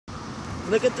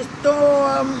Look at the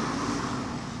storm.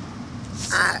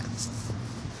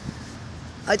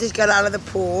 I just got out of the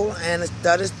pool and it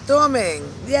started storming.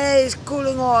 Yay, it's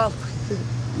cooling off.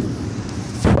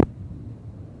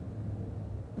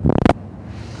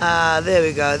 There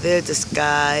we go. There's the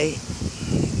sky.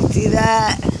 See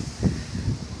that?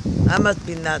 I must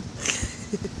be nuts.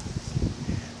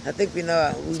 I think we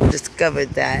discovered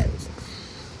that.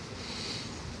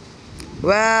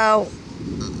 Well,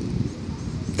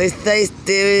 they say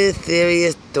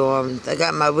serious storms. I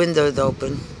got my windows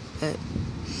open. At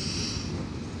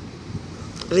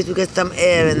least we got some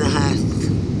air in the house.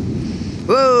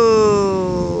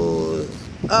 Whoa!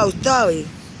 Oh, sorry.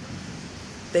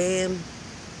 Damn.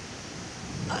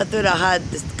 I thought I had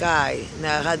the sky.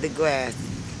 Now I had the grass.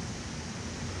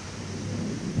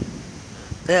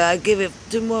 Yeah, I'll give it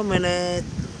 2 more minutes.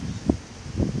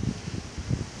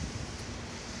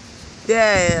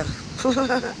 Yeah. I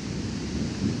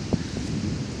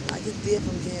can see it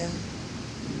from here.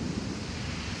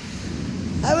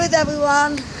 How is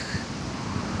everyone?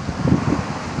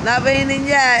 Not raining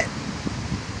yet.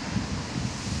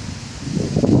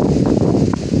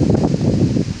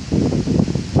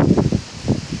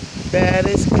 But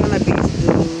it's gonna be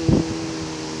soon.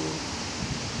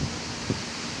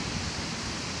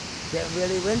 Get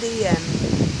really windy and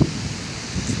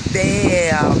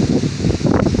damn.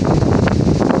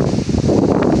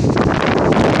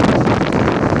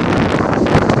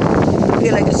 I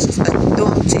feel like it's a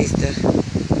storm chaser.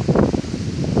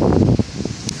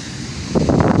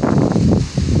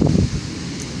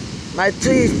 My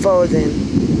tree's frozen.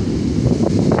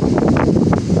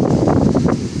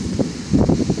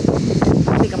 I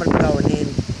think I'm gonna go in.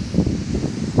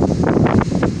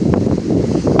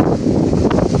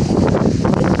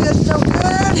 It feels so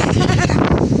good.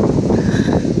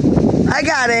 I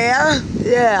got air.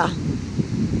 Yeah.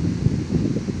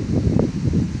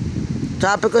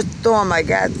 Tropical storm, I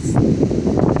guess.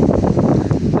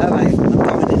 Alright, I'm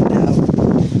coming in now.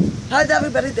 How's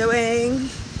everybody doing?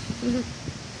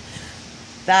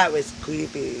 That was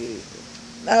creepy.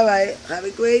 Alright, have a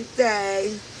great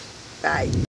day. Bye.